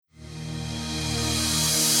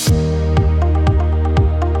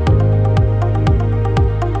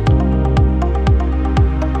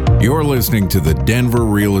You're listening to the Denver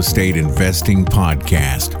Real Estate Investing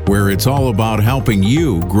Podcast, where it's all about helping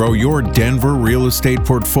you grow your Denver real estate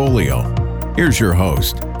portfolio. Here's your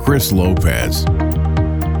host, Chris Lopez.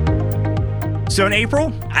 So in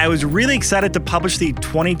April, I was really excited to publish the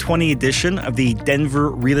 2020 edition of the Denver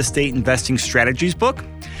Real Estate Investing Strategies book.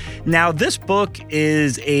 Now, this book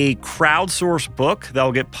is a crowdsourced book that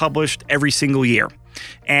will get published every single year.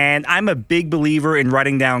 And I'm a big believer in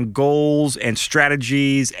writing down goals and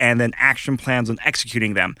strategies and then action plans on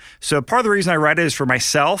executing them. So part of the reason I write it is for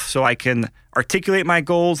myself, so I can articulate my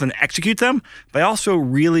goals and execute them. But I also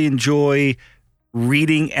really enjoy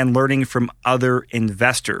reading and learning from other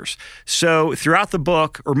investors. So throughout the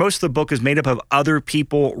book, or most of the book is made up of other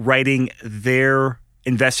people writing their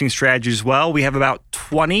investing strategies as well. We have about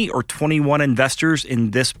 20 or 21 investors in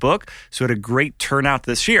this book, so it had a great turnout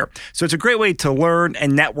this year. So it's a great way to learn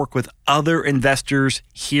and network with other investors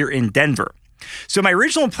here in Denver. So my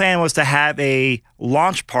original plan was to have a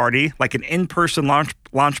launch party, like an in-person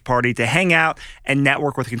launch party to hang out and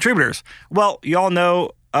network with contributors. Well, you all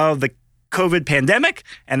know of the COVID pandemic,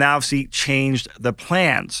 and that obviously changed the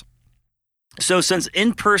plans. So since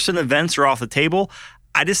in-person events are off the table,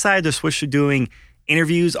 I decided to switch to doing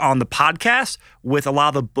interviews on the podcast with a lot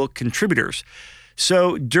of the book contributors.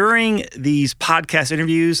 So during these podcast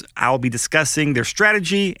interviews, I'll be discussing their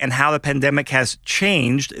strategy and how the pandemic has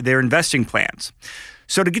changed their investing plans.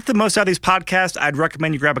 So to get the most out of these podcasts, I'd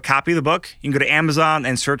recommend you grab a copy of the book. You can go to Amazon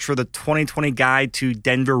and search for the 2020 Guide to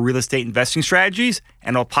Denver Real Estate Investing Strategies,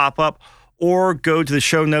 and it'll pop up. Or go to the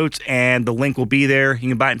show notes and the link will be there. You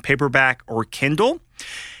can buy it in paperback or Kindle.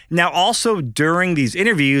 Now, also during these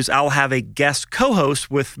interviews, I'll have a guest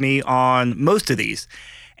co-host with me on most of these.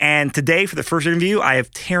 And today, for the first interview, I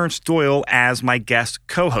have Terrence Doyle as my guest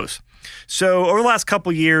co-host. So over the last couple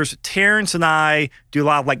of years, Terrence and I do a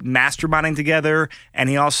lot of masterminding together, and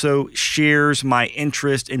he also shares my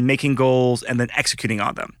interest in making goals and then executing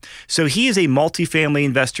on them. So he is a multifamily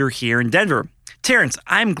investor here in Denver. Terrence,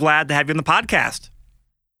 I'm glad to have you on the podcast.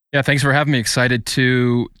 Yeah, thanks for having me. Excited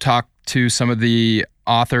to talk to some of the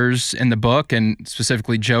authors in the book, and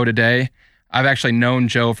specifically Joe today. I've actually known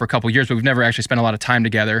Joe for a couple of years, but we've never actually spent a lot of time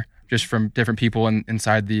together, just from different people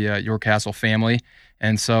inside the Your Castle family.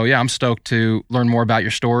 And so, yeah, I'm stoked to learn more about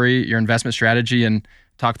your story, your investment strategy, and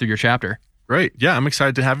talk through your chapter. Great. Yeah, I'm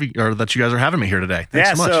excited to have you, or that you guys are having me here today. Thanks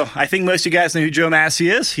so much. So I think most of you guys know who Joe Massey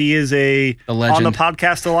is. He is a legend on the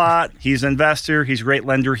podcast a lot. He's an investor. He's a great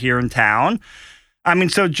lender here in town.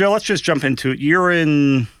 So Joe, let's just jump into it. You're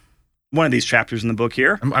in one of these chapters in the book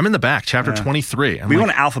here. I'm in the back, chapter 23. We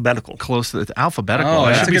went alphabetical. Close to the alphabetical. Oh,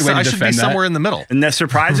 I that's a good way to I should be defend somewhere in the middle. And then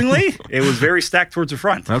surprisingly, it was very stacked towards the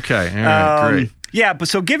front. Okay. All right, great. Yeah, but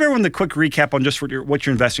so give everyone the quick recap on just what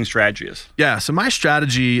your investing strategy is. Yeah, so my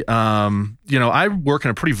strategy, I work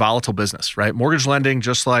in a pretty volatile business, right? Mortgage lending,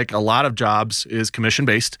 just like a lot of jobs, is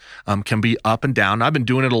commission-based, can be up and down. I've been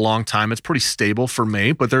doing it a long time. It's pretty stable for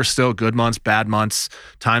me, but there's still good months, bad months,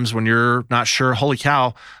 times when you're not sure, holy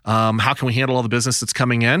cow, how can we handle all the business that's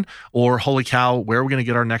coming in? Or holy cow, where are we going to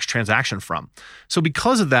get our next transaction from? So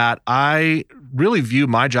because of that, I really view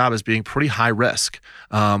my job as being pretty high risk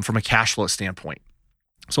from a cash flow standpoint.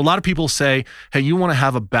 So a lot of people say, hey, you want to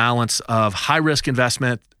have a balance of high risk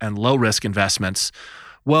investment and low risk investments.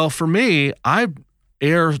 Well, for me, I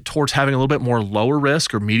err towards having a little bit more lower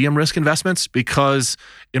risk or medium risk investments because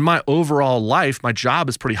in my overall life, my job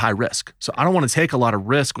is pretty high risk. So I don't want to take a lot of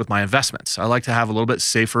risk with my investments. I like to have a little bit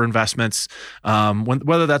safer investments,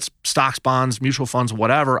 whether that's stocks, bonds, mutual funds,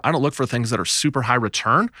 whatever. I don't look for things that are super high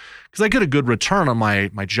return because I get a good return on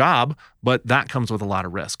my job, but that comes with a lot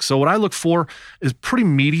of risk. So what I look for is pretty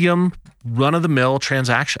medium, run-of-the-mill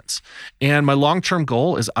transactions. And my long-term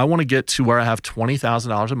goal is I want to get to where I have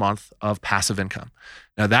 $20,000 a month of passive income.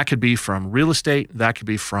 Now, that could be from real estate, that could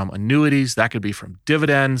be from annuities, that could be from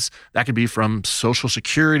dividends, that could be from Social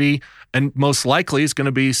Security, and most likely it's going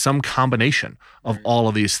to be some combination of all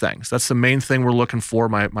of these things. That's the main thing we're looking for,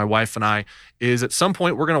 my wife and I, is at some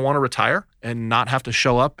point we're going to want to retire and not have to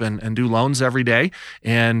show up and do loans every day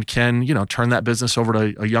and can, turn that business over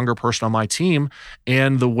to a younger person on my team.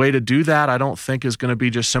 And the way to do that, I don't think is going to be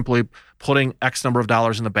just simply putting X number of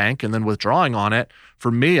dollars in the bank and then withdrawing on it.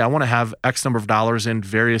 For me, I want to have X number of dollars in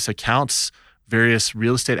various accounts, various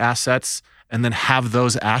real estate assets, and then have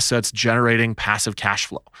those assets generating passive cash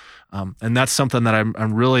flow. And that's something that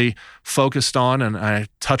I'm really focused on, and I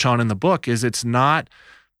touch on in the book, is it's not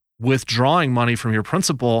withdrawing money from your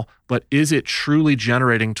principal, but is it truly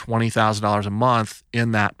generating $20,000 a month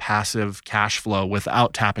in that passive cash flow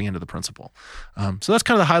without tapping into the principal? So that's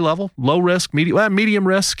kind of the high level, low risk, medium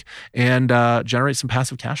risk, and generate some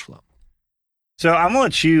passive cash flow. So I'm gonna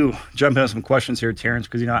let you jump into some questions here, Terrence,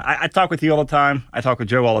 because I talk with you all the time. I talk with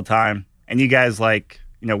Joe all the time, and you guys wave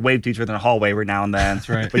to each other in the hallway every now and then. That's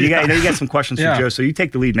right. But you got some questions for Joe, so you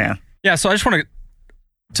take the lead, man. Yeah. So I just want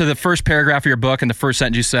to the first paragraph of your book and the first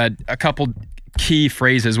sentence you said a couple key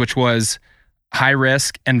phrases, which was high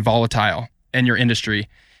risk and volatile in your industry.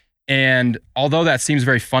 And although that seems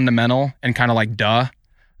very fundamental and kind of like duh,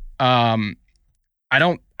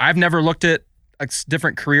 I've never looked at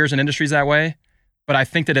different careers and industries that way. But I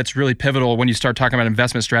think that it's really pivotal when you start talking about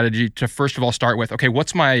investment strategy to first of all start with, okay,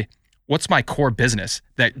 what's my core business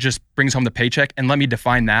that just brings home the paycheck, and let me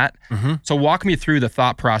define that. Mm-hmm. So walk me through the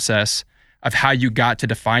thought process of how you got to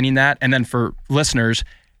defining that. And then for listeners,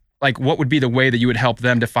 like what would be the way that you would help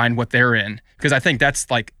them define what they're in? Because I think that's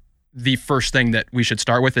like the first thing that we should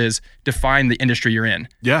start with is define the industry you're in.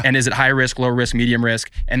 Yeah. And is it high risk, low risk, medium risk?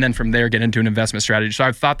 And then from there, get into an investment strategy. So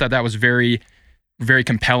I thought that was very, very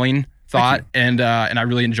compelling thought, and I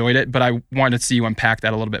really enjoyed it, but I wanted to see you unpack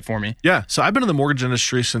that a little bit for me. Yeah. So I've been in the mortgage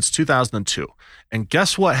industry since 2002. And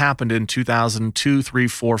guess what happened in 2002, 3,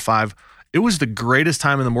 4, 5? It was the greatest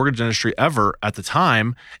time in the mortgage industry ever at the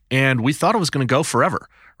time. And we thought it was going to go forever.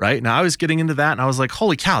 Right now, I was getting into that, and I was like,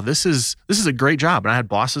 "Holy cow, this is a great job!" And I had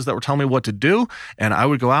bosses that were telling me what to do, and I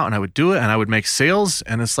would go out and I would do it, and I would make sales,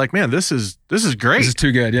 and it's like, man, this is great. This is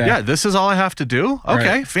too good, yeah. Yeah, this is all I have to do.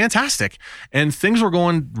 Okay, right. Fantastic. And things were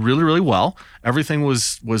going really, really well. Everything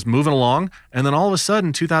was moving along, and then all of a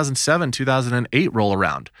sudden, 2007, 2008 roll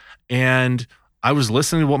around, and I was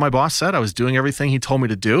listening to what my boss said. I was doing everything he told me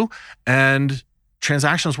to do, and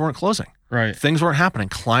transactions weren't closing. Right. Things weren't happening.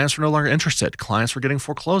 Clients were no longer interested. Clients were getting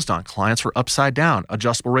foreclosed on. Clients were upside down.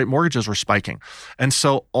 Adjustable rate mortgages were spiking. And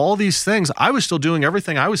so all these things, I was still doing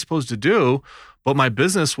everything I was supposed to do, but my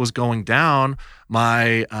business was going down.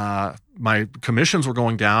 My commissions were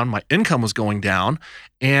going down. My income was going down.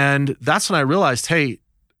 And that's when I realized, hey,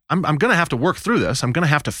 I'm going to have to work through this. I'm going to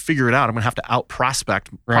have to figure it out. I'm going to have to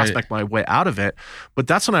prospect my way out of it. But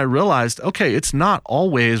that's when I realized, okay, it's not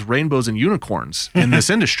always rainbows and unicorns in this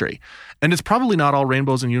industry. And it's probably not all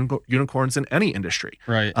rainbows and unicorns in any industry.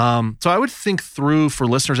 Right. So I would think through for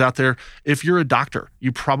listeners out there, if you're a doctor,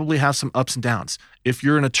 you probably have some ups and downs. If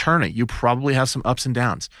you're an attorney, you probably have some ups and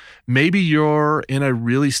downs. Maybe you're in a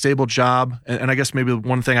really stable job. And I guess maybe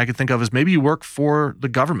one thing I could think of is maybe you work for the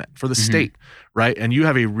government, for the state, right? And you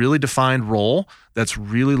have a really defined role that's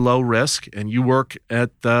really low risk, and you work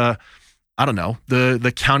at the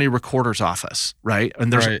county recorder's office, right?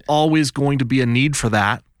 And there's always going to be a need for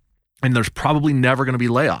that. And there's probably never going to be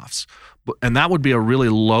layoffs. And that would be a really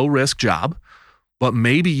low risk job. But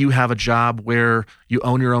maybe you have a job where you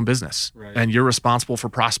own your own business, and you're responsible for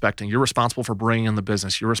prospecting. You're responsible for bringing in the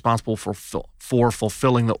business. You're responsible for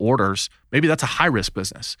fulfilling the orders. Maybe that's a high risk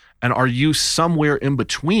business. And are you somewhere in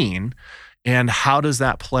between? And how does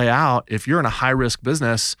that play out? If you're in a high risk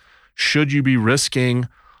business, should you be risking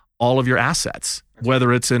all of your assets,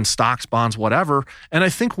 whether it's in stocks, bonds, whatever? And I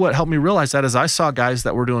think what helped me realize that is I saw guys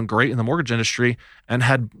that were doing great in the mortgage industry and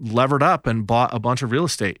had levered up and bought a bunch of real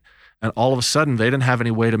estate. And all of a sudden, they didn't have any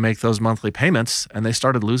way to make those monthly payments, and they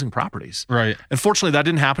started losing properties. Right. And fortunately, that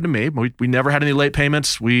didn't happen to me. We never had any late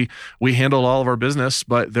payments. We handled all of our business,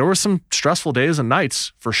 but there were some stressful days and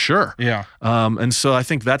nights for sure. Yeah. And so I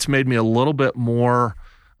think that's made me a little bit more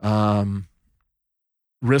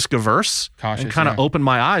risk averse, cautious, and kind of opened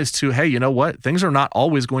my eyes to, hey, you know what? Things are not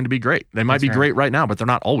always going to be great. They might be great right now, but they're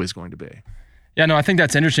not always going to be. Yeah, no, I think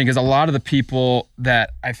that's interesting because a lot of the people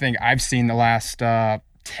that I think I've seen the last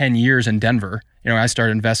 10 years in Denver, I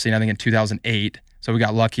started investing, I think in 2008. So we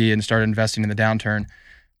got lucky and started investing in the downturn.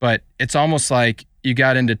 But it's almost like you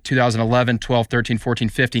got into 2011, 12, 13, 14,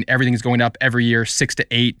 15, everything's going up every year, 6 to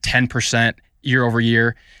 8, 10% year over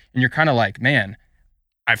year. And you're kind of like, man,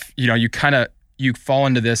 you fall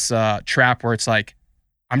into this trap where it's like,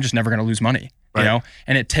 I'm just never going to lose money, And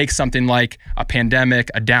it takes something like a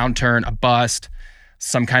pandemic, a downturn, a bust,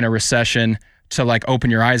 some kind of recession to like open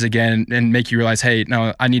your eyes again and make you realize, hey,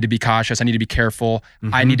 no, I need to be cautious. I need to be careful.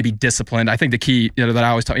 I need to be disciplined. I think the key that I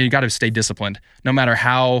always tell you got to stay disciplined. No matter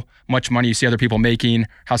how much money you see other people making,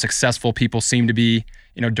 how successful people seem to be,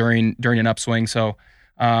 during an upswing. So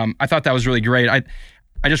I thought that was really great.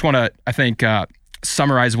 I just want to, I think,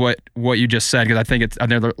 summarize what you just said, because I think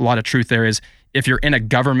there's a lot of truth there. Is if you're in a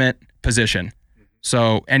government position,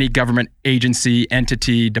 so any government agency,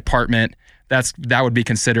 entity, department, that would be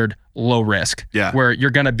considered low risk. Yeah. Where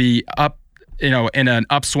you're going to be up, in an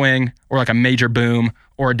upswing or like a major boom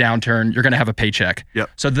or a downturn, you're going to have a paycheck. Yep.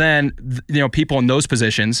 So then, people in those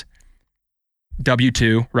positions,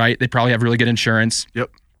 W-2, right? They probably have really good insurance.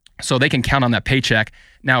 Yep. So they can count on that paycheck.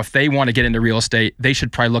 Now, if they want to get into real estate, they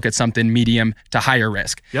should probably look at something medium to higher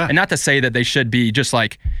risk. Yeah. And not to say that they should be just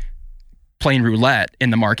like plain roulette in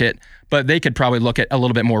the market, but they could probably look at a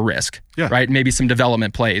little bit more risk, right? Maybe some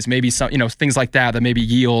development plays, maybe some, things like that maybe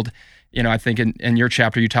yield. I think in your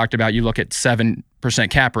chapter you talked about, you look at 7%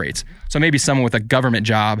 cap rates. So maybe someone with a government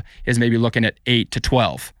job is maybe looking at 8 to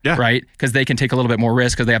 12, right? Because they can take a little bit more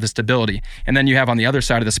risk because they have the stability. And then you have on the other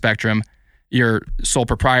side of the spectrum, your sole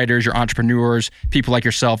proprietors, your entrepreneurs, people like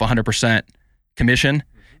yourself, 100% commission.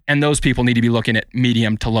 And those people need to be looking at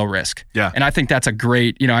medium to low risk. Yeah. And I think that's a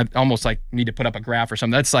great, I almost like need to put up a graph or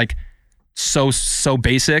something. That's like so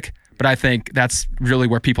basic, but I think that's really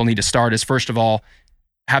where people need to start is first of all,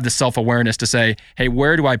 have the self-awareness to say, hey,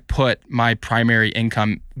 where do I put my primary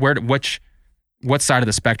income? What side of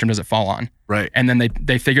the spectrum does it fall on? Right. And then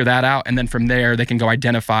they figure that out. And then from there, they can go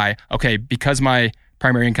identify, okay, because my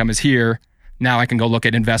primary income is here, now I can go look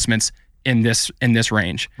at investments in this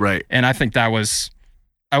range. Right. And I think that was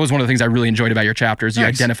one of the things I really enjoyed about your chapters. You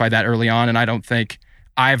identified that early on. And I don't think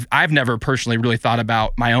I've never personally really thought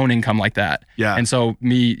about my own income like that. Yeah. And so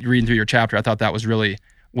me reading through your chapter, I thought that was really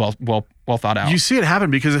well thought out. You see it happen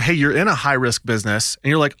because, hey, you're in a high risk business and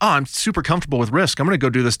you're like, oh, I'm super comfortable with risk. I'm going to go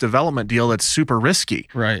do this development deal that's super risky.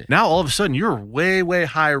 Right. Now, all of a sudden, you're way, way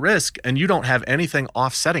high risk and you don't have anything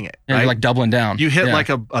offsetting it. Yeah, right? You're like doubling down. You hit like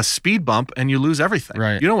a speed bump and you lose everything.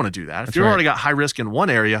 Right. You don't want to do that. If That's you've right. already got high risk in one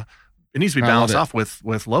area, it needs to be balanced off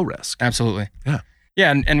with low risk. Absolutely. Yeah.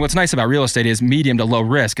 Yeah. And what's nice about real estate is medium to low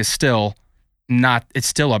risk is still it's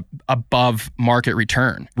still a above market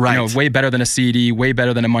return. Right. Way better than a CD, way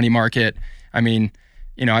better than a money market. I mean,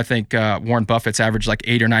 I think Warren Buffett's averaged like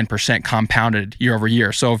 8 or 9% compounded year over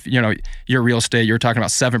year. So if, your real estate, you're talking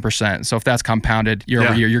about 7%. So if that's compounded year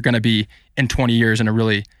over year, you're going to be in 20 years in a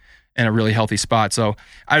really healthy spot. So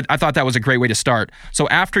I thought that was a great way to start. So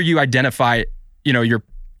after you identify,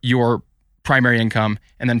 your primary income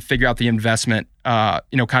and then figure out the investment,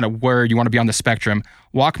 kind of where you want to be on the spectrum,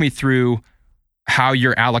 walk me through how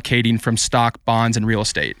you're allocating from stock, bonds, and real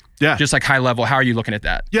estate. Yeah. Just like high level, how are you looking at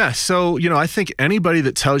that? Yeah. So, I think anybody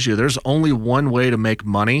that tells you there's only one way to make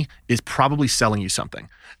money is probably selling you something.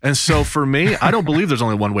 And so for me, I don't believe there's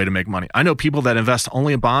only one way to make money. I know people that invest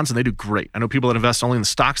only in bonds and they do great. I know people that invest only in the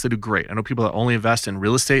stocks, they do great. I know people that only invest in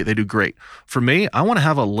real estate, they do great. For me, I want to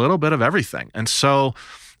have a little bit of everything. And so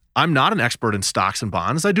I'm not an expert in stocks and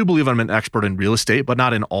bonds. I do believe I'm an expert in real estate, but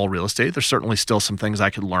not in all real estate. There's certainly still some things I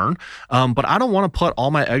could learn. But I don't want to put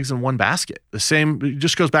all my eggs in one basket. The same, it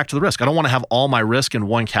just goes back to the risk. I don't want to have all my risk in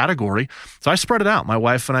one category. So I spread it out. My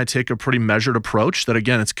wife and I take a pretty measured approach that,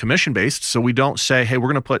 again, it's commission-based. So we don't say, hey,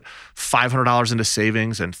 we're going to put $500 into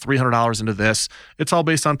savings and $300 into this. It's all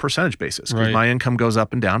based on percentage basis because my income goes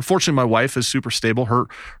up and down. Fortunately, my wife is super stable.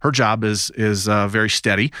 Her job is very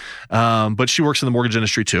steady, but she works in the mortgage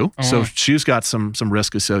industry too. So she's got some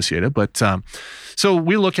risk associated. But so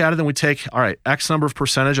we look at it and we take, all right, X number of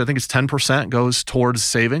percentage, I think it's 10% goes towards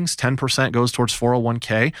savings, 10% goes towards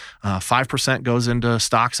 401k, 5% goes into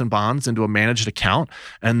stocks and bonds, into a managed account.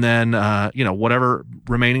 And then, whatever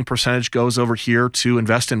remaining percentage goes over here to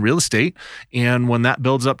invest in real estate. And when that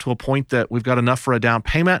builds up to a point that we've got enough for a down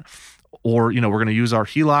payment, or, we're going to use our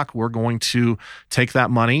HELOC, we're going to take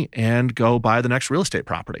that money and go buy the next real estate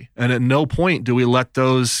property. And at no point do we let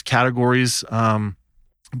those categories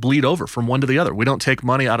bleed over from one to the other. We don't take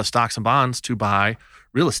money out of stocks and bonds to buy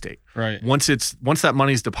real estate. Right. Once that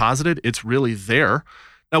money's deposited, it's really there.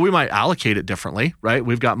 Now, we might allocate it differently, right?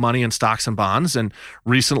 We've got money in stocks and bonds. And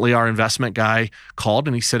recently our investment guy called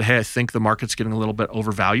and he said, hey, I think the market's getting a little bit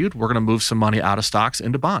overvalued. We're going to move some money out of stocks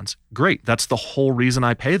into bonds. Great. That's the whole reason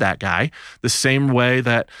I pay that guy. The same way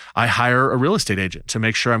that I hire a real estate agent to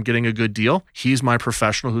make sure I'm getting a good deal. He's my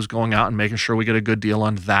professional who's going out and making sure we get a good deal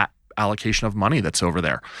on that allocation of money that's over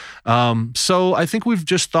there. So I think we've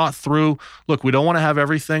just thought through, look, we don't want to have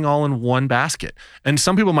everything all in one basket. And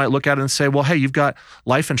some people might look at it and say, well, hey, you've got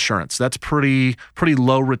life insurance. That's pretty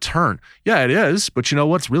low return. Yeah, it is. But you know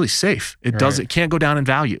what's really safe? It can't go down in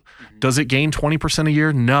value. Does it gain 20% a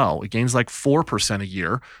year? No, it gains like 4% a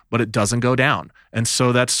year, but it doesn't go down. And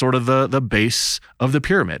so that's sort of the base of the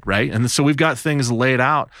pyramid, right? And so we've got things laid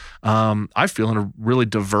out, I feel, in a really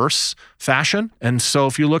diverse fashion. And so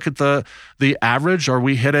if you look at the average, are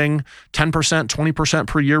we hitting 10%, 20%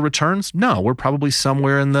 per year returns? No, we're probably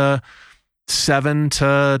somewhere in the 7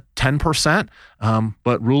 to 10%.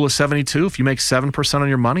 But rule of 72, if you make 7% on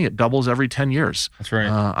your money, it doubles every 10 years. That's right.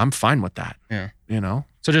 I'm fine with that. Yeah.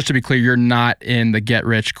 So just to be clear, you're not in the get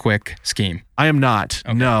rich quick scheme. I am not.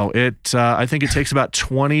 Okay. No, I think it takes about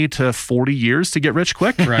 20 to 40 years to get rich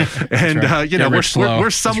quick. Right. And, Right. we're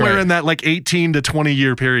somewhere in that like 18 to 20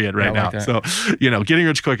 year period right now. that. So, getting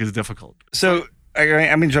rich quick is difficult. So I'm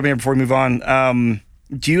going to jump in before we move on.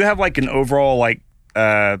 Do you have like an overall like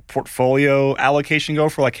portfolio allocation goal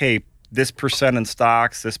for like, hey, this percent in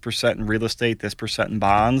stocks, this percent in real estate, this percent in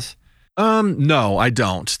bonds? No, I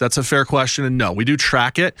don't. That's a fair question. And no, we do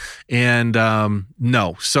track it. And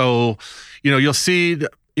no. So, you'll see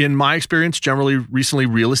in my experience, generally recently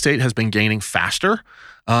real estate has been gaining faster,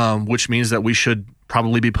 which means that we should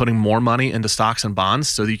probably be putting more money into stocks and bonds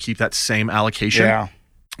so that you keep that same allocation. Yeah.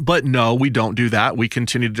 But no, we don't do that. We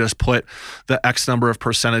continue to just put the X number of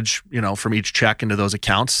percentage, from each check into those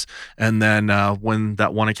accounts. And then when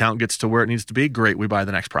that one account gets to where it needs to be, great, we buy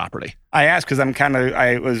the next property. I asked because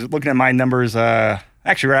I was looking at my numbers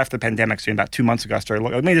actually right after the pandemic, so about 2 months ago, I started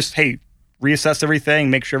looking. Let me just, reassess everything,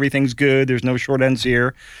 make sure everything's good. There's no short ends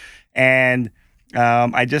here. And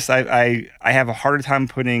I have a harder time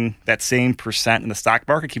putting that same percent in the stock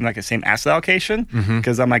market, keeping like the same asset allocation,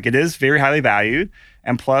 because I'm like, it is very highly valued.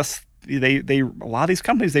 And plus, they a lot of these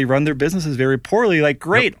companies, they run their businesses very poorly. Like,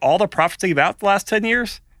 great, all the profits they give out the last 10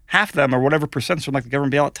 years, half of them or whatever percent from like the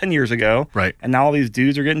government bailout 10 years ago. Right. And now all these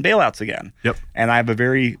dudes are getting bailouts again. Yep. And I have a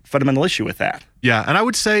very fundamental issue with that. Yeah. And I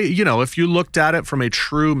would say, if you looked at it from a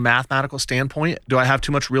true mathematical standpoint, do I have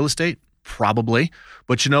too much real estate? Probably.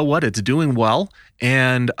 But you know what? It's doing well.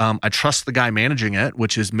 And I trust the guy managing it,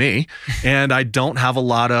 which is me. And I don't have a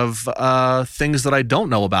lot of things that I don't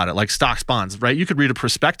know about it, like stocks, bonds, right? You could read a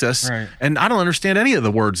prospectus, Right. and I don't understand any of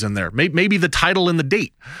the words in there. Maybe the title and the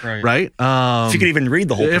date, right? If you could even read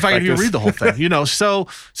the whole If I could even prospectus. read the whole thing,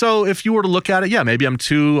 so if you were to look at it, yeah, maybe I'm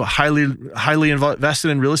too highly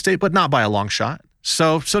invested in real estate, but not by a long shot.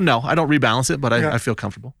 So no, I don't rebalance it, but I feel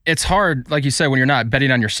comfortable. It's hard, like you said, when you're not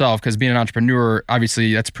betting on yourself, because being an entrepreneur,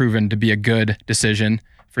 obviously that's proven to be a good decision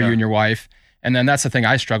for you and your wife. And then that's the thing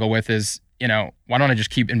I struggle with is, why don't I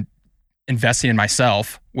just keep investing in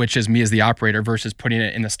myself, which is me as the operator, versus putting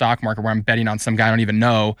it in the stock market where I'm betting on some guy I don't even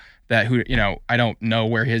know I don't know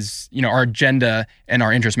where his, our agenda and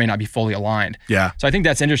our interests may not be fully aligned. Yeah. So I think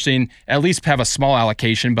that's interesting. At least have a small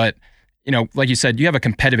allocation, but like you said, you have a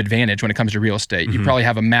competitive advantage when it comes to real estate. You probably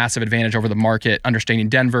have a massive advantage over the market, understanding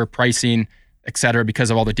Denver, pricing, et cetera,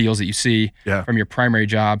 because of all the deals that you see from your primary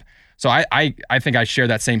job. So I think I share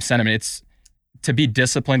that same sentiment. It's to be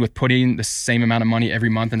disciplined with putting the same amount of money every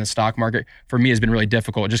month in the stock market for me has been really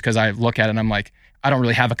difficult, just because I look at it and I'm like, I don't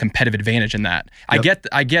really have a competitive advantage in that. Yep.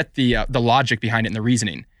 I get the logic behind it and the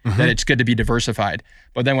reasoning that it's good to be diversified.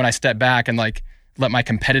 But then when I step back and like let my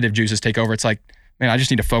competitive juices take over, it's like, man, I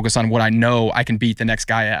just need to focus on what I know I can beat the next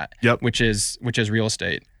guy at, which is real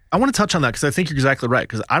estate. I want to touch on that because I think you're exactly right,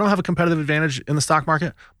 because I don't have a competitive advantage in the stock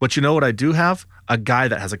market, but you know what I do have? A guy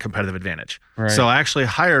that has a competitive advantage. Right. So I actually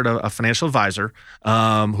hired a financial advisor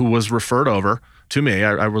who was referred over to me.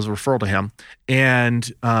 I was a referral to him.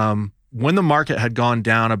 And when the market had gone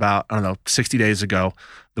down about, 60 days ago,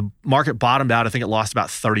 the market bottomed out. I think it lost about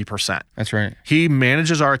 30%. That's right. He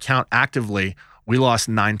manages our account actively. We lost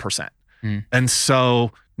 9%. And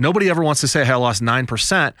so nobody ever wants to say, hey, I lost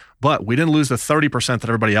 9%, but we didn't lose the 30% that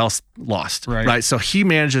everybody else lost, right? So he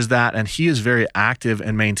manages that, and he is very active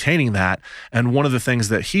in maintaining that. And one of the things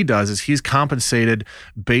that he does is he's compensated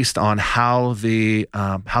based on how the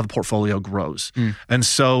portfolio grows. And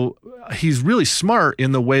so he's really smart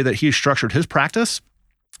in the way that he structured his practice,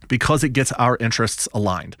 because it gets our interests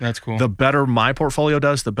aligned. That's cool. The better my portfolio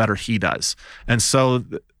does, the better he does. And so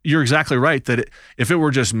you're exactly right that if it were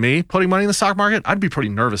just me putting money in the stock market, I'd be pretty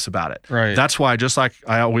nervous about it. Right. That's why, just like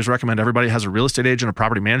I always recommend everybody has a real estate agent, a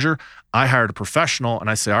property manager, I hired a professional and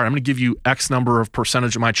I say, all right, I'm going to give you X number of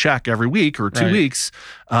percentage of my check every week or 2 weeks.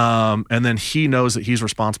 And then he knows that he's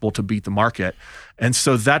responsible to beat the market. And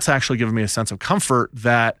so that's actually given me a sense of comfort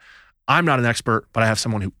that I'm not an expert, but I have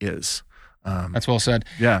someone who is. That's well said.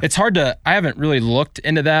 Yeah. It's hard I haven't really looked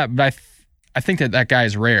into that, but I think that guy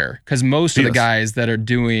is rare, because most of the guys that are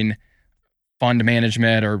doing fund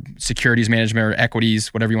management or securities management or equities,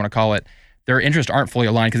 whatever you want to call it, their interests aren't fully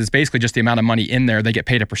aligned, because it's basically just the amount of money in there. They get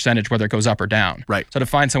paid a percentage whether it goes up or down. Right. So to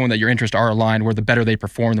find someone that your interests are aligned, where the better they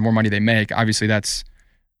perform, the more money they make, obviously that's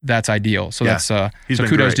ideal. So that's so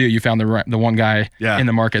kudos to you. You found the one guy in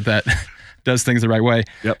the market that does things the right way.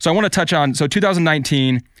 Yep. So I want to touch on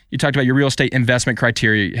 2019. You talked about your real estate investment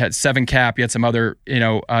criteria. You had 7 cap. You had some other,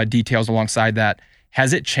 details alongside that.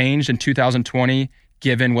 Has it changed in 2020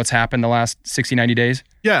 given what's happened the last 60, 90 days?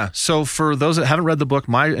 Yeah. So for those that haven't read the book,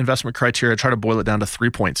 my investment criteria, I try to boil it down to 3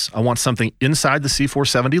 points. I want something inside the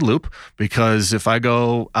C470 loop, because if I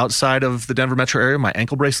go outside of the Denver metro area, my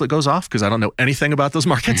ankle bracelet goes off because I don't know anything about those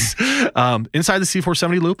markets. Inside the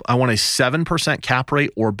C470 loop, I want a 7% cap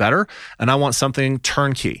rate or better, and I want something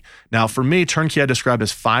turnkey. Now, for me, turnkey I describe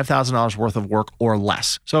as $5,000 worth of work or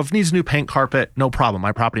less. So if it needs new paint, carpet, no problem.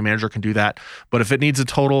 My property manager can do that. But if it needs a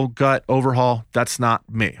total gut overhaul, that's not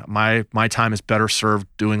me. My time is better served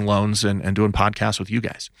doing loans and doing podcasts with you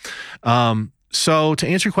guys. So to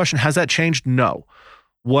answer your question, has that changed? No.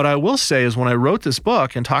 What I will say is when I wrote this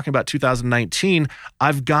book and talking about 2019,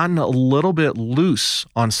 I've gotten a little bit loose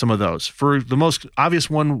on some of those. For the most obvious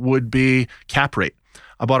one would be cap rate.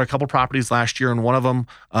 I bought a couple properties last year, and one of them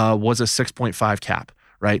was a 6.5 cap.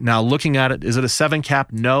 Right now, looking at it, is it a 7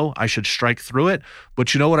 cap? No, I should strike through it.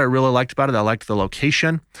 But you know what I really liked about it? I liked the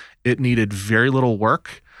location. It needed very little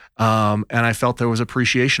work. And I felt there was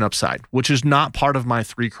appreciation upside, which is not part of my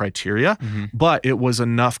 3 criteria, but it was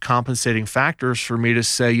enough compensating factors for me to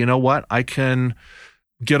say, you know what, I can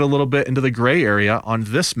get a little bit into the gray area on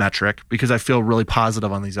this metric because I feel really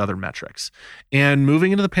positive on these other metrics. And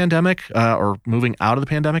moving into the pandemic or moving out of the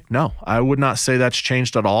pandemic, no, I would not say that's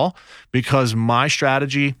changed at all, because my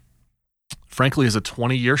strategy, frankly, is a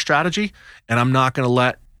 20-year strategy, and I'm not going to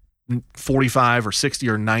let 45 or 60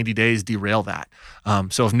 or 90 days derail that.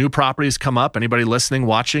 So if new properties come up, anybody listening,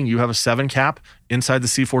 watching, you have a 7 cap inside the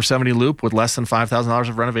C470 loop with less than $5,000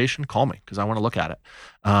 of renovation, call me because I want to look at it.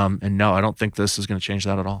 And no, I don't think this is going to change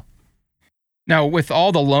that at all. Now, with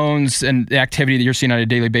all the loans and the activity that you're seeing on a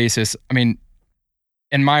daily basis, I mean,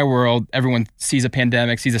 in my world, everyone sees a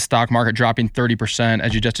pandemic, sees a stock market dropping 30%,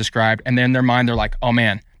 as you just described, and then in their mind, they're like, oh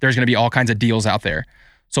man, there's going to be all kinds of deals out there.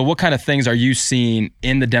 So what kind of things are you seeing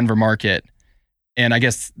in the Denver market? And I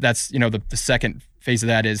guess that's, the second phase of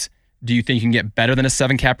that is, do you think you can get better than a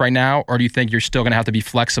 7 cap right now? Or do you think you're still going to have to be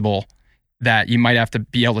flexible, that you might have to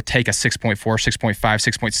be able to take a 6.4, 6.5,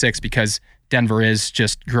 6.6 because Denver is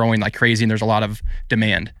just growing like crazy and there's a lot of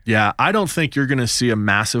demand? Yeah, I don't think you're going to see a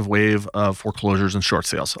massive wave of foreclosures and short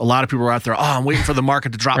sales. A lot of people are out there, I'm waiting for the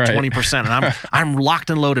market to drop 20% and I'm locked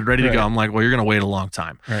and loaded, ready to go. I'm like, well, you're going to wait a long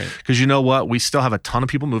time. Because you know what? We still have a ton of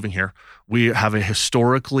people moving here. We have a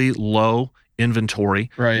historically low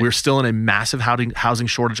inventory. We're still in a massive housing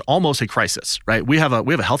shortage, almost a crisis, right? We have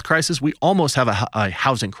a health crisis. We almost have a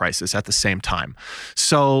housing crisis at the same time.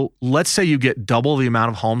 So let's say you get double the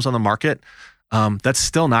amount of homes on the market. That's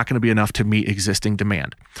still not going to be enough to meet existing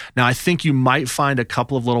demand. Now, I think you might find a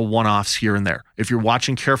couple of little one-offs here and there. If you're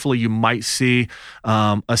watching carefully, you might see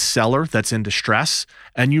a seller that's in distress,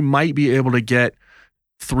 and you might be able to get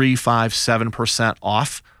 3, 5, 7%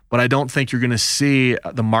 off. But I don't think you're going to see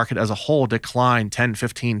the market as a whole decline 10,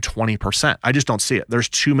 15, 20%. I just don't see it. There's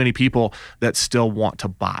too many people that still want to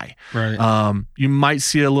buy. You might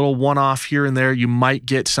see a little one-off here and there. You might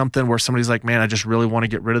get something where somebody's like, man, I just really want to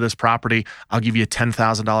get rid of this property. I'll give you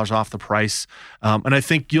 $10,000 off the price. And I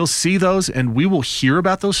think you'll see those, and we will hear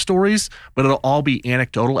about those stories, but it'll all be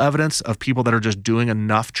anecdotal evidence of people that are just doing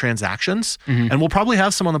enough transactions. And we'll probably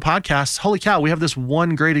have some on the podcast. Holy cow, we have this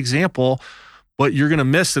one great example, but you're going to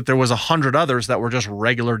miss that there was 100 others that were just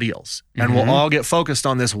regular deals. And we'll all get focused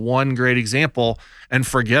on this one great example and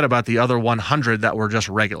forget about the other 100 that were just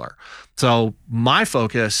regular. So my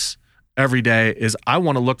focus every day is I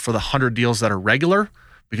want to look for the 100 deals that are regular,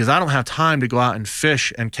 because I don't have time to go out and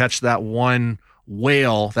fish and catch that one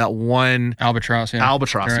whale, that one albatross.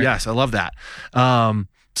 Yes, I love that.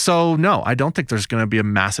 So no, I don't think there's going to be a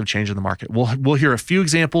massive change in the market. We'll hear a few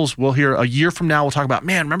examples. We'll hear a year from now, we'll talk about,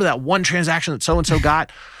 man, remember that one transaction that so-and-so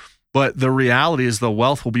got? But the reality is the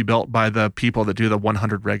wealth will be built by the people that do the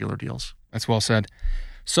 100 regular deals. That's well said.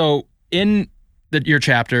 So in your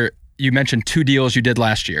chapter, you mentioned 2 deals you did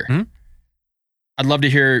last year. I'd love to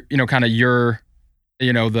hear, kind of your,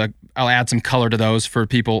 I'll add some color to those for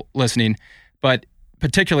people listening. But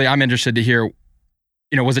particularly, I'm interested to hear,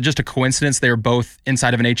 was it just a coincidence they were both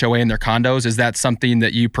inside of an HOA in their condos? Is that something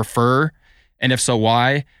that you prefer? And if so,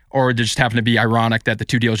 why? Or did it just happen to be ironic that the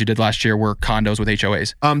 2 deals you did last year were condos with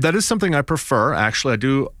HOAs? That is something I prefer. Actually, I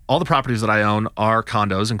do. All the properties that I own are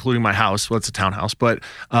condos, including my house. Well, it's a townhouse, but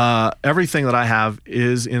everything that I have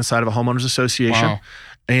is inside of a homeowners association. Wow.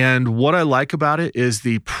 And what I like about it is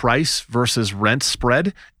the price versus rent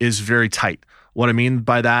spread is very tight. What I mean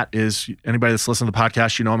by that is, anybody that's listened to the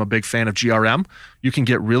podcast, I'm a big fan of GRM. You can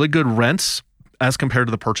get really good rents as compared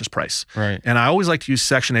to the purchase price. And I always like to use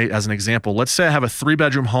Section 8 as an example. Let's say I have a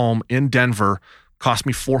 3-bedroom home in Denver, cost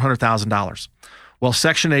me $400,000. Well,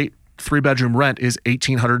 Section 8 3-bedroom rent is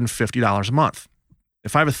 $1,850 a month.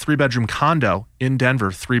 If I have a 3-bedroom condo in Denver,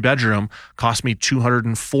 3-bedroom, cost me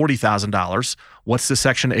 $240,000. What's the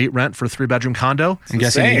Section 8 rent for a 3-bedroom condo? I'm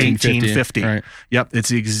guessing $1,850. Right. Yep, it's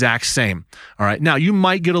the exact same. All right. Now, you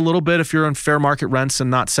might get a little bit if you're on fair market rents and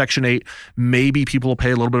not Section 8. Maybe people will pay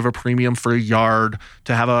a little bit of a premium for a yard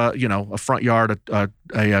to have a front yard,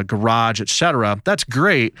 a garage, etc. That's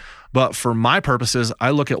great. But for my purposes,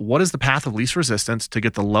 I look at what is the path of least resistance to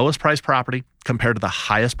get the lowest price property compared to the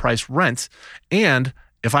highest price rent. And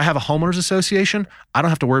if I have a homeowners association, I don't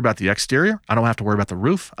have to worry about the exterior. I don't have to worry about the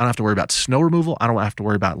roof. I don't have to worry about snow removal. I don't have to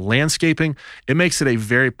worry about landscaping. It makes it a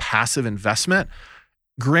very passive investment.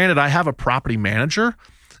 Granted, I have a property manager,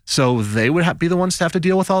 so they would be the ones to have to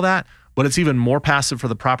deal with all that. But it's even more passive for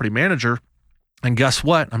the property manager. And guess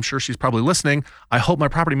what? I'm sure she's probably listening. I hope my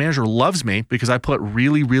property manager loves me because I put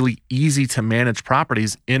really, really easy to manage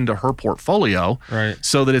properties into her portfolio, right,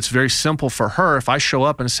 so that it's very simple for her. If I show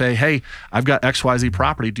up and say, hey, I've got XYZ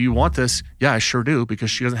property, do you want this? Yeah, I sure do, because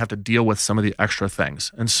she doesn't have to deal with some of the extra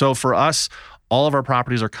things. And so for us, all of our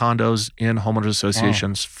properties are condos in homeowners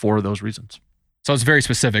associations for those reasons. So it's very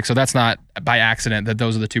specific. So that's not by accident that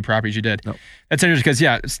those are the 2 properties you did. Nope. That's interesting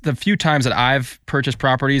because, the few times that I've purchased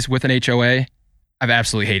properties with an HOA, I've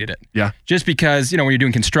absolutely hated it. Yeah. Just because, when you're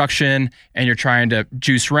doing construction and you're trying to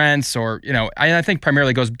juice rents or, I think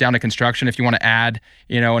primarily it goes down to construction. If you want to add,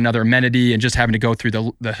 another amenity and just having to go through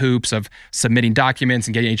the hoops of submitting documents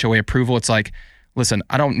and getting HOA approval, it's like, listen,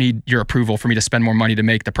 I don't need your approval for me to spend more money to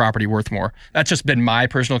make the property worth more. That's just been my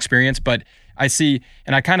personal experience. But I see,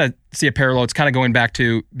 and I kind of see a parallel. It's kind of going back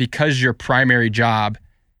to, because your primary job,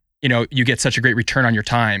 you get such a great return on your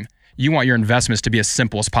time. You want your investments to be as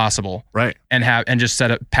simple as possible, right? And just set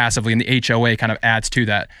it passively, and the HOA kind of adds to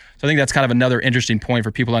that. So I think that's kind of another interesting point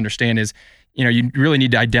for people to understand is, you really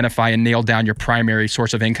need to identify and nail down your primary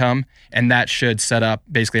source of income, and that should set up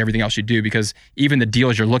basically everything else you do, because even the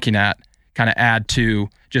deals you're looking at kind of add to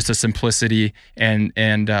just the simplicity and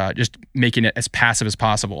just making it as passive as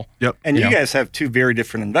possible. Yep. And you guys have 2 very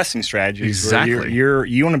different investing strategies. Exactly.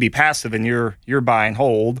 You want to be passive and you're buy and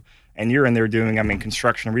hold. And you're in there doing,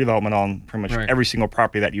 construction and redevelopment on pretty much every single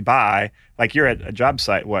property that you buy. Like, you're at a job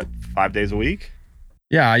site, 5 days a week?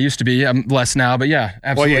 Yeah, I used to be. I'm less now, but yeah,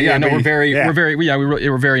 absolutely. Well,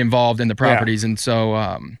 we're very involved in the properties, and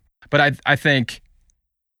so. But I think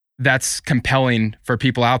that's compelling for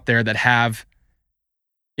people out there that have,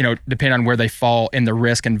 depending on where they fall in the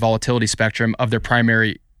risk and volatility spectrum of their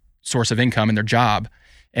primary source of income in their job,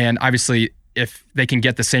 and obviously, if they can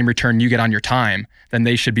get the same return you get on your time, then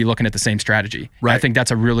they should be looking at the same strategy. Right. I think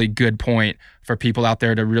that's a really good point for people out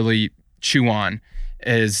there to really chew on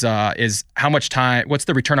is how much time, what's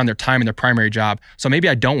the return on their time in their primary job? So maybe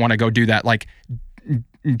I don't want to go do that, like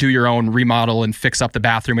do your own remodel and fix up the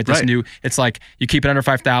bathroom at this new, it's like you keep it under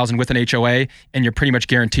 $5,000 with an HOA and you're pretty much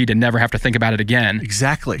guaranteed to never have to think about it again.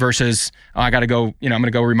 Exactly. Versus, I got to go, I'm going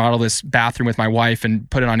to go remodel this bathroom with my wife and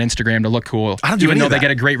put it on Instagram to look cool. Even though they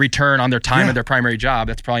get a great return on their time at their primary job,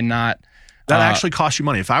 that's probably not. That actually costs you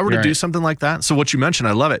money. If I were to do something like that, so what you mentioned,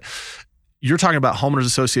 I love it. You're talking about homeowners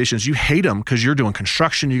associations. You hate them because you're doing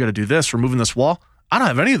construction. You got to do this, removing this wall. I don't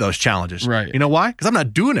have any of those challenges. Right. You know why? Because I'm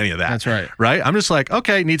not doing any of that. That's right. Right? I'm just like,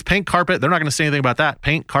 okay, needs paint, carpet. They're not going to say anything about that.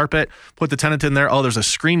 Paint, carpet, put the tenant in there. Oh, there's a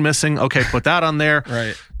screen missing. Okay, put that on there.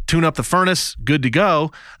 Right. Tune up the furnace. Good to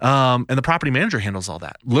go. And the property manager handles all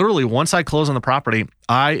that. Literally, once I close on the property,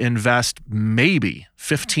 I invest maybe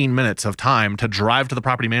 15 minutes of time to drive to the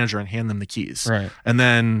property manager and hand them the keys. Right. And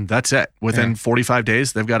then that's it. Within 45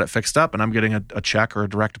 days, they've got it fixed up and I'm getting a check or a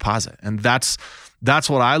direct deposit. And that's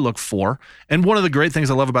what I look for. And one of the great things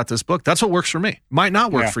I love about this book, that's what works for me. Might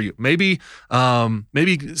not work for you. Maybe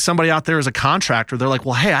somebody out there is a contractor. They're like,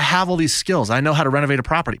 well, hey, I have all these skills. I know how to renovate a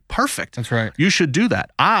property. Perfect. That's right. You should do that.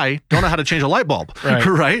 I don't know how to change a light bulb.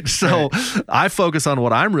 Right. So I focus on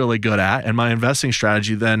what I'm really good at, and my investing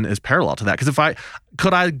strategy then is parallel to that. Because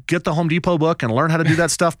could I get the Home Depot book and learn how to do that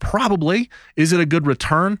stuff? Probably. Is it a good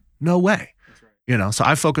return? No way. That's right. So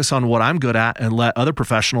I focus on what I'm good at and let other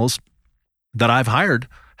professionals that I've hired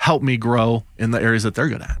help me grow in the areas that they're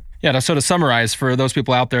good at. Yeah, so to summarize, for those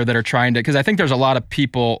people out there that are trying to, because I think there's a lot of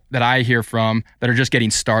people that I hear from that are just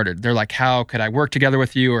getting started. They're like, how could I work together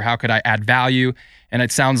with you, or how could I add value? And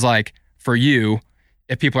it sounds like for you,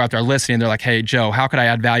 if people are out there listening, they're like, hey, Joe, how could I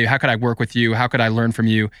add value? How could I work with you? How could I learn from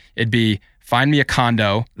you? It'd be find me a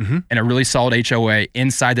condo and a really solid HOA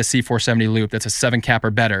inside the C470 loop that's a 7 cap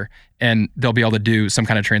or better, and they'll be able to do some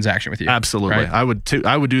kind of transaction with you. Absolutely. Right? I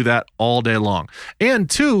would do that all day long. And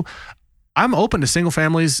 2, I'm open to single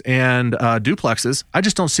families and duplexes. I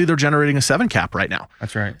just don't see they're generating a 7 cap right now.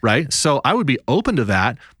 That's right. Right. So I would be open to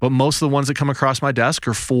that. But most of the ones that come across my desk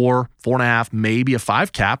are 4, 4.5, maybe a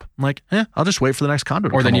 5 cap. I'm like, I'll just wait for the next condo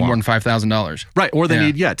to Or they come need along. more than $5,000. Right. Or they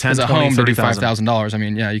need, 10, As a 20, home to do $30,000. $5,000. I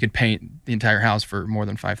mean, you could paint the entire house for more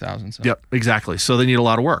than $5,000. So. Yep, exactly. So they need a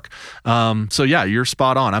lot of work. So yeah, you're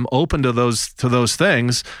spot on. I'm open to those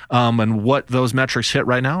things. And what those metrics hit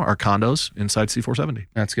right now are condos inside C470.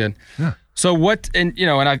 That's good. Yeah. So and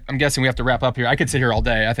I'm guessing we have to wrap up here. I could sit here all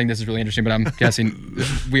day. I think this is really interesting, but I'm guessing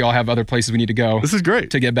we all have other places we need to go. This is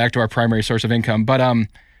great to get back to our primary source of income. But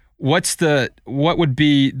what would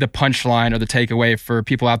be the punchline or the takeaway for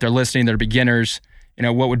people out there listening that are beginners?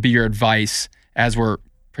 What would be your advice as we're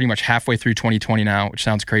pretty much halfway through 2020 now, which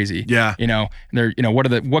sounds crazy. Yeah.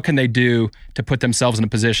 What can they do to put themselves in a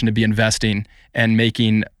position to be investing and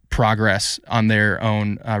making progress on their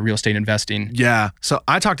own real estate investing? Yeah. So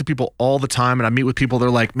I talk to people all the time and I meet with people. They're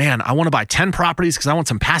like, man, I want to buy 10 properties because I want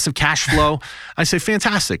some passive cash flow. I say,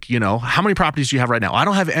 fantastic. How many properties do you have right now? I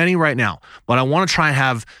don't have any right now, but I want to try and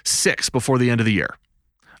have 6 before the end of the year.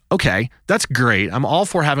 Okay, that's great. I'm all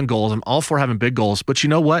for having goals. I'm all for having big goals. But you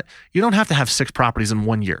know what? You don't have to have 6 properties in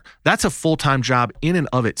 1 year. That's a full-time job in and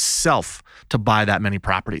of itself to buy that many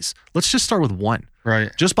properties. Let's just start with 1.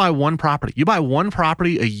 Right. Just buy 1 property. You buy 1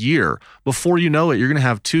 property a year. Before you know it, you're going to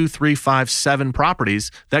have 2, 3, 5, 7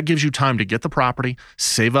 properties. That gives you time to get the property,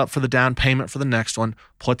 save up for the down payment for the next one,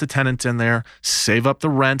 put the tenant in there, save up the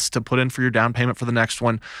rents to put in for your down payment for the next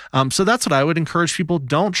one. So that's what I would encourage people.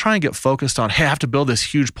 Don't try and get focused on, hey, I have to build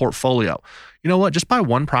this huge portfolio. You know what? Just buy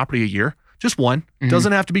 1 property a year. Just 1. Mm-hmm.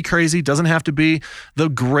 Doesn't have to be crazy. Doesn't have to be the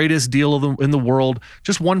greatest deal in the world.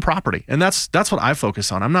 Just 1 property. And that's what I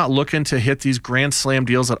focus on. I'm not looking to hit these grand slam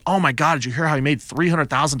deals that, oh my God, did you hear how he made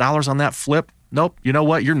 $300,000 on that flip? Nope. You know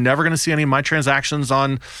what? You're never going to see any of my transactions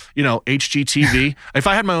on, HGTV. If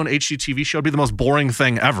I had my own HGTV show, it'd be the most boring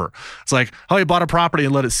thing ever. It's like, oh, you bought a property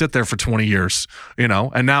and let it sit there for 20 years,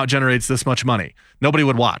 and now it generates this much money. Nobody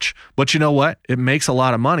would watch. But you know what? It makes a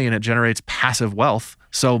lot of money and it generates passive wealth.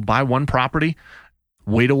 So buy 1 property,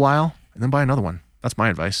 wait a while, and then buy another one. That's my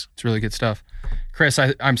advice. It's really good stuff. Chris,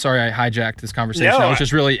 I'm sorry I hijacked this conversation. No, I was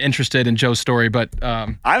just really interested in Joe's story, but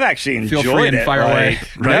I've actually enjoyed feel free and it. fire away.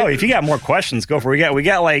 No, if you got more questions, go for it. We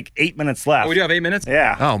got like 8 minutes left. Oh, we do have 8 minutes?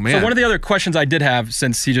 Yeah. Oh, man. So one of the other questions I did have,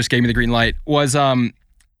 since he just gave me the green light, was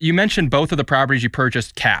you mentioned both of the properties you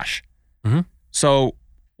purchased cash. Mm-hmm. So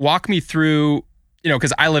walk me through,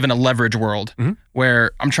 because I live in a leverage world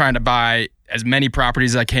where I'm trying to buy as many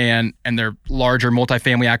properties as I can, and they're larger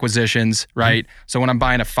multifamily acquisitions, right? Mm-hmm. So when I'm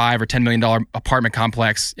buying a $5 or $10 million apartment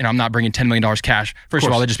complex, I'm not bringing $10 million cash. First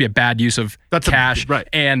of all, that'd just be a bad use of cash, right.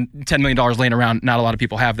 And $10 million laying around. Not a lot of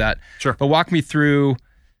people have that. Sure. But walk me through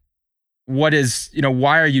what is,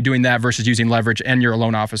 why are you doing that versus using leverage and you're a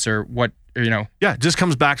loan officer? Yeah, it just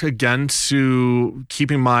comes back again to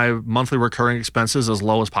keeping my monthly recurring expenses as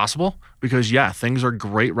low as possible because, things are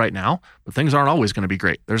great right now, but things aren't always going to be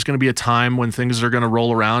great. There's going to be a time when things are going to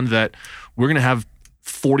roll around that we're going to have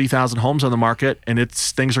 40,000 homes on the market and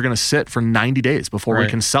things are going to sit for 90 days before we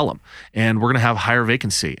can sell them. And we're going to have higher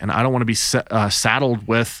vacancy. And I don't want to be saddled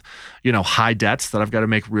with, high debts that I've got to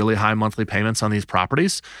make really high monthly payments on these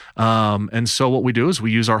properties. And so what we do is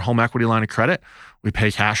we use our home equity line of credit. We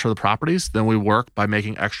pay cash for the properties. Then we work by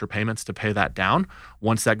making extra payments to pay that down.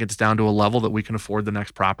 Once that gets down to a level that we can afford the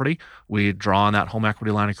next property, we draw on that home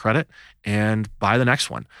equity line of credit and buy the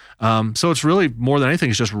next one. So it's really more than anything,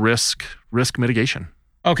 it's just risk mitigation.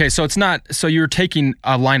 Okay, so it's not, so you're taking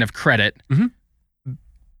a line of credit,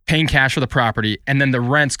 paying cash for the property, and then the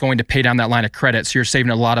rent's going to pay down that line of credit. So you're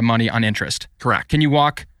saving a lot of money on interest. Correct. Can you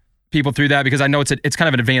walk people through that? Because I know it's kind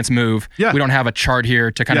of an advanced move. Yeah. We don't have a chart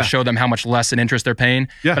here to kind of show them how much less in interest they're paying.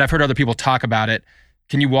 Yeah. But I've heard other people talk about it.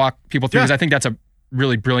 Can you walk people through? Because I think that's a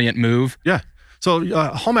really brilliant move. Yeah. So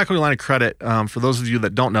home equity line of credit, for those of you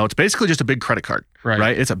that don't know, it's basically just a big credit card,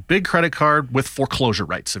 right? It's a big credit card with foreclosure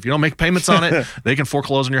rights. If you don't make payments on it, they can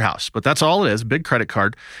foreclose on your house. But that's all it is, a big credit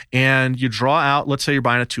card. And you draw out, let's say you're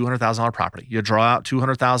buying a $200,000 property. You draw out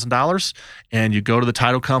 $200,000 and you go to the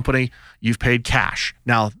title company, you've paid cash.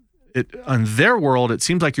 Now, in their world, it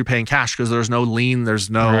seems like you're paying cash because there's no lien, there's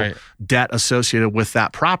no debt associated with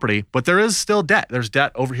that property, but there is still debt. There's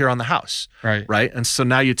debt over here on the house, right? And so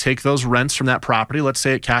now you take those rents from that property. Let's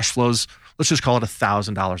say it cash flows, let's just call it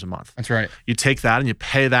 $1,000 a month. That's right. You take that and you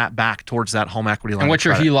pay that back towards that home equity line. And what's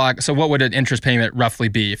your HELOC? So what would an interest payment roughly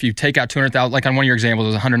be? If you take out $200,000, like on one of your examples,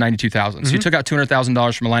 it was $192,000. So you took out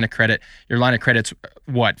 $200,000 from a line of credit. Your line of credit's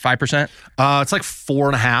what, 5%? It's like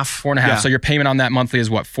 4.5. 4.5. Yeah. So your payment on that monthly is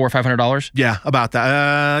what, $400 or $500? Yeah, about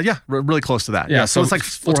that. Really close to that. Yeah. So it's like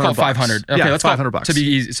 $400. Let's call it 500. Okay, let's call it $500 to be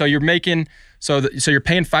easy. So you're making, so you're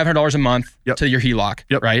paying $500 a month to your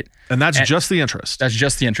HELOC, right? And that's just the interest. That's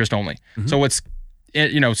just the interest only. So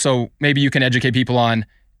so maybe you can educate people on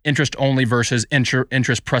interest only versus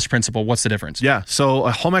interest plus principal. What's the difference? Yeah. So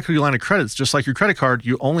a home equity line of credit is just like your credit card.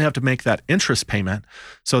 You only have to make that interest payment.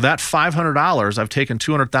 So that $500, I've taken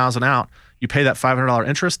 $200,000 out. You pay that $500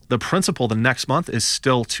 interest. The principal the next month is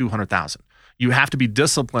still $200,000. You have to be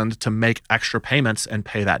disciplined to make extra payments and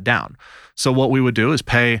pay that down. So what we would do is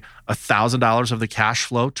pay $1,000 of the cash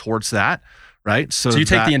flow towards that, right? So you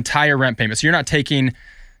take the entire rent payment. So you're not taking.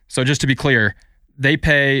 So just to be clear, they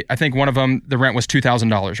pay, I think one of them, the rent was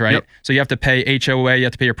 $2,000, right? Yep. So you have to pay HOA, you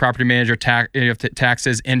have to pay your property manager, you have to,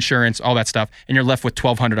 taxes, insurance, all that stuff, and you're left with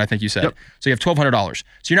 $1,200, I think you said. Yep. So you have $1,200. So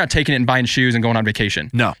you're not taking it and buying shoes and going on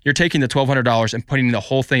vacation. No. You're taking the $1,200 and putting the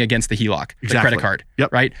whole thing against the HELOC, the credit card,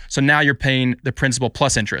 right? So now you're paying the principal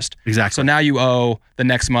plus interest. Exactly. So now you owe the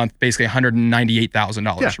next month basically $198,000,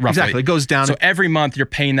 roughly. Exactly. It goes down. So every month you're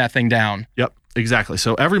paying that thing down. Yep. Exactly.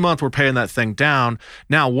 So every month we're paying that thing down.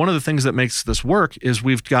 Now, one of the things that makes this work is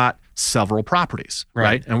we've got several properties,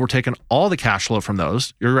 right? And we're taking all the cash flow from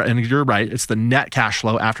those. You're right. It's the net cash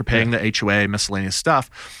flow after paying the HOA, miscellaneous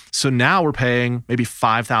stuff. So now we're paying maybe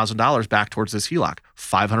 $5,000 back towards this HELOC.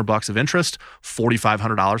 $500 of interest,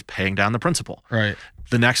 $4,500 paying down the principal. Right.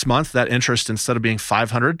 The next month, that interest, instead of being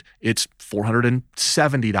 $500, it's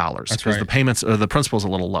 $470 because the payments or the principal is a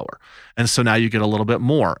little lower. And so now you get a little bit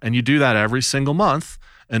more. And you do that every single month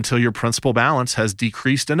until your principal balance has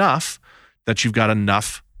decreased enough that you've got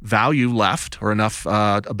enough value left or enough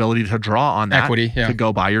ability to draw on that equity to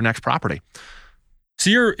go buy your next property. So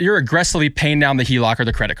you're aggressively paying down the HELOC or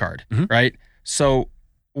the credit card, right? So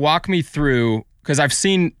walk me through, because I've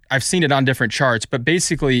seen it on different charts, but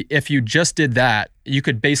basically if you just did that, you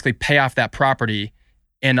could basically pay off that property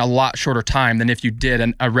in a lot shorter time than if you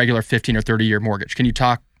did a regular 15 or 30 year mortgage. Can you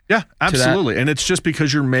talk? Yeah, absolutely. And it's just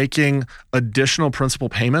because you're making additional principal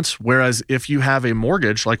payments. Whereas if you have a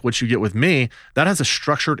mortgage, like what you get with me, that has a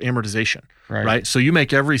structured amortization, right? So you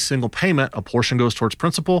make every single payment, a portion goes towards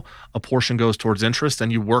principal, a portion goes towards interest,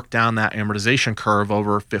 and you work down that amortization curve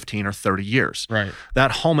over 15 or 30 years. Right.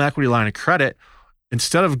 That home equity line of credit,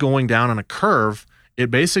 instead of going down on a curve,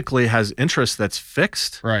 it basically has interest that's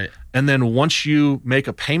fixed. Right. And then once you make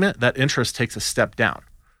a payment, that interest takes a step down.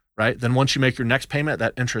 Right? Then once you make your next payment,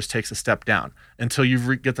 that interest takes a step down until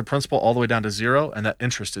you get the principal all the way down to zero and that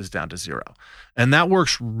interest is down to zero. And that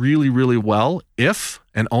works really, really well if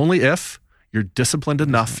and only if you're disciplined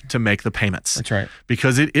enough to make the payments. That's right.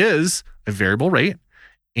 Because it is a variable rate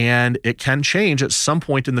and it can change at some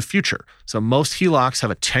point in the future. So most HELOCs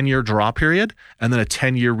have a 10-year draw period and then a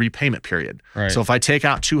 10-year repayment period. Right. So if I take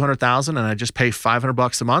out $200,000 and I just pay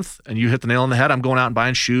 $500 a month and you hit the nail on the head, I'm going out and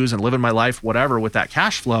buying shoes and living my life, whatever, with that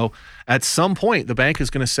cash flow, at some point the bank is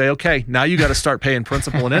going to say, okay, now you got to start paying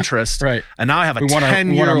principal and interest. Right. And now I have a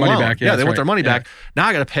 10-year loan. Money back. Yeah, they want their money back. Now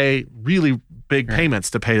I got to pay really big payments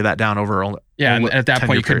to pay that down over and at that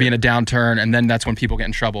point you could be in a downturn, and then that's when people get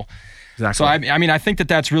in trouble. Exactly. So I mean, I think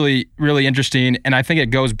that's really, really interesting. And I think it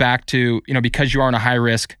goes back to, because you are in a high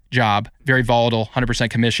risk job, very volatile, 100%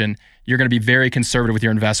 commission, you're going to be very conservative with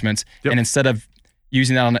your investments. Yep. And instead of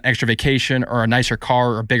using that on an extra vacation or a nicer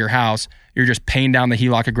car or a bigger house, you're just paying down the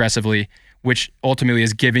HELOC aggressively, which ultimately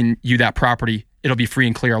is giving you that property. It'll be free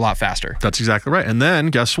and clear a lot faster. That's exactly right. And then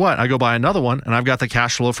guess what? I go buy another one and I've got the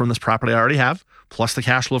cash flow from this property I already have, plus the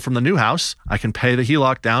cash flow from the new house. I can pay the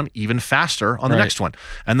HELOC down even faster on the next one.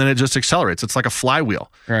 And then it just accelerates. It's like a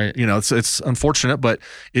flywheel. Right. It's unfortunate, but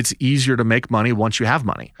it's easier to make money once you have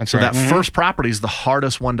money. That's so right. that first property is the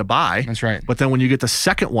hardest one to buy. That's right. But then when you get the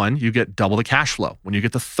second one, you get double the cash flow. When you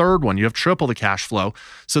get the third one, you have triple the cash flow.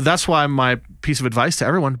 So that's why my piece of advice to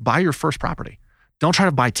everyone, buy your first property. Don't try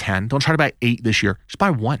to buy 10. Don't try to buy 8 this year. Just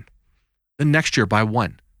buy 1. The next year, buy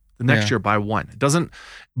 1. The next year, buy 1.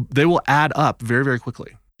 They will add up very, very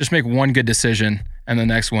quickly. Just make one good decision and the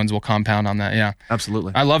next ones will compound on that. Yeah.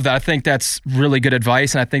 Absolutely. I love that. I think that's really good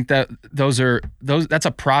advice. And I think that that's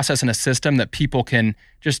a process and a system that people can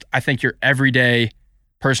I think your everyday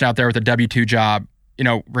person out there with a W-2 job,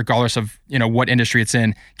 regardless of, what industry it's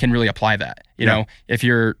in, can really apply that. You know, if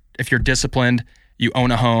you're disciplined, you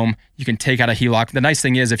own a home, you can take out a HELOC. The nice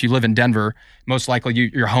thing is if you live in Denver, most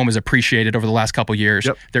likely your home is appreciated over the last couple of years.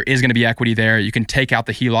 Yep. There is going to be equity there. You can take out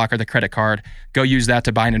the HELOC or the credit card, go use that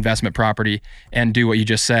to buy an investment property and do what you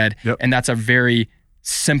just said. Yep. And that's a very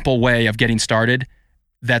simple way of getting started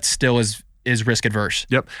that still is is risk adverse.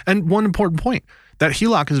 Yep. And one important point, that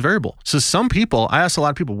HELOC is variable. So some people, I asked a lot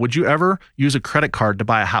of people, would you ever use a credit card to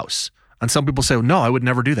buy a house? And some people say, no, I would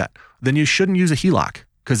never do that. Then you shouldn't use a HELOC,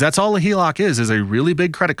 because that's all a HELOC is a really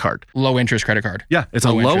big credit card. Low interest credit card. Yeah, it's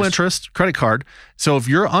a low interest credit card. So if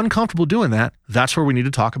you're uncomfortable doing that, that's where we need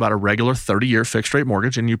to talk about a regular 30-year fixed rate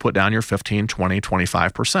mortgage, and you put down your 15, 20,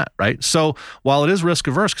 25%, right? So while it is risk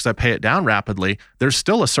averse because I pay it down rapidly, there's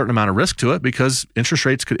still a certain amount of risk to it because interest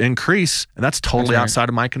rates could increase, and that's totally outside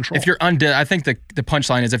of my control. If you're I think the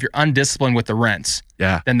punchline is if you're undisciplined with the rents,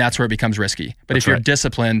 then that's where it becomes risky. But if you're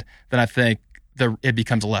disciplined, then I think it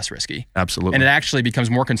becomes less risky. Absolutely. And it actually becomes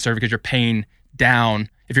more conservative because you're paying down.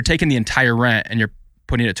 If you're taking the entire rent and you're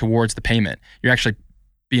putting it towards the payment, you're actually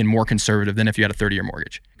being more conservative than if you had a 30-year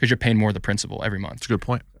mortgage because you're paying more of the principal every month. That's a good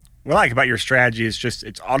point. What I like about your strategy is just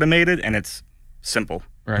it's automated and it's simple.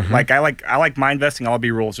 Right. Like I like my investing. All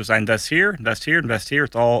be rules. Just I invest here, invest here, invest here.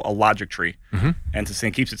 It's all a logic tree, and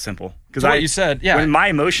it keeps it simple. Because what you said, when my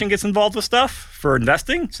emotion gets involved with stuff for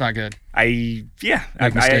investing, it's not good. I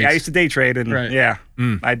used to day trade, and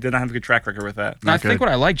I did not have a good track record with that. I think what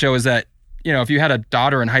I like, Joe, is that if you had a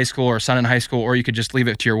daughter in high school or a son in high school, or you could just leave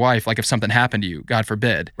it to your wife, like if something happened to you, God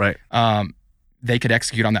forbid, right? They could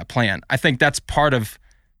execute on that plan. I think that's part of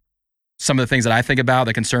some of the things that I think about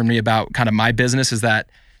that concern me about kind of my business is that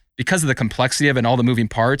because of the complexity of it and all the moving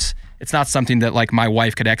parts, it's not something that like my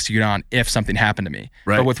wife could execute on if something happened to me.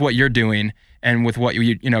 Right. But with what you're doing and with what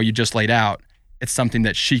you just laid out, it's something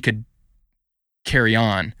that she could carry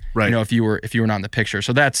on. Right. If you were not in the picture.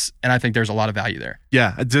 So and I think there's a lot of value there.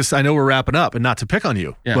 Yeah. I know we're wrapping up, and not to pick on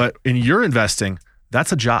you, but in your investing,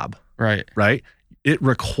 that's a job. Right. Right. It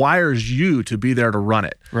requires you to be there to run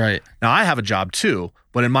it. Right. Now I have a job too,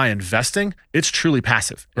 but in my investing, it's truly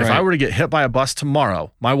passive. If I were to get hit by a bus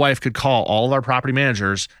tomorrow, my wife could call all of our property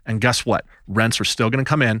managers, and guess what? Rents are still going to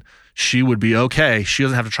come in. She would be okay. She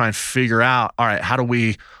doesn't have to try and figure out, all right, how do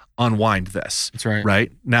we unwind this? That's right.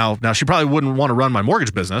 Right. Now she probably wouldn't want to run my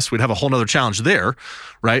mortgage business. We'd have a whole nother challenge there.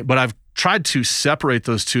 Right. But I've tried to separate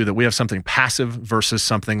those two, that we have something passive versus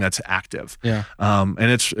something that's active. Yeah.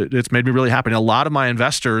 And it's made me really happy. And a lot of my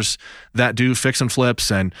investors that do fix and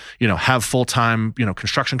flips and, have full-time,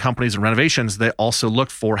 construction companies and renovations, they also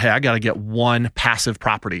look for, hey, I got to get one passive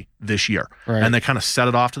property this year. Right. And they kind of set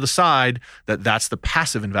it off to the side that's the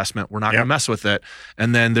passive investment. We're not going to mess with it.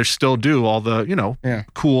 And then they still do all the,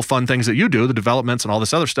 cool, fun things that you do, the developments and all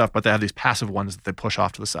this other stuff, but they have these passive ones that they push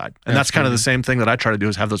off to the side. And that's kind of the same thing that I try to do,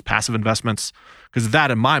 is have those passive investments, because that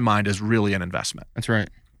in my mind is really an investment. That's right.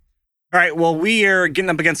 All right. Well, we are getting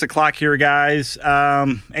up against the clock here, guys.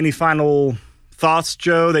 Any final thoughts,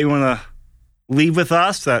 Joe, that you want to leave with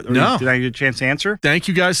us that No. did I get a chance to answer? Thank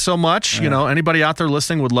you guys so much. Anybody out there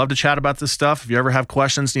listening would love to chat about this stuff. If you ever have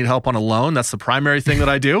questions, need help on a loan, that's the primary thing that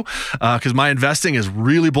I do, because my investing is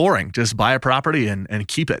really boring. Just buy a property and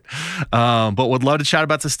keep it. But would love to chat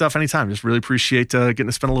about this stuff anytime. Just really appreciate getting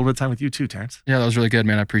to spend a little bit of time with you too, Terrence. Yeah, that was really good,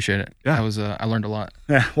 man. I appreciate it. Yeah. I learned a lot.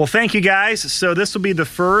 Yeah. Well, thank you guys. So this will be the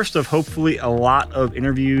first of hopefully a lot of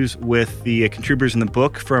interviews with the contributors in the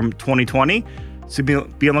book from 2020. So be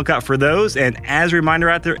on the lookout for those. And as a reminder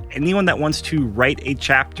out there, anyone that wants to write a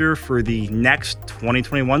chapter for the next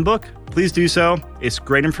 2021 book, please do so. It's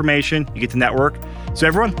great information. You get to network. So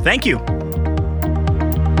everyone, thank you.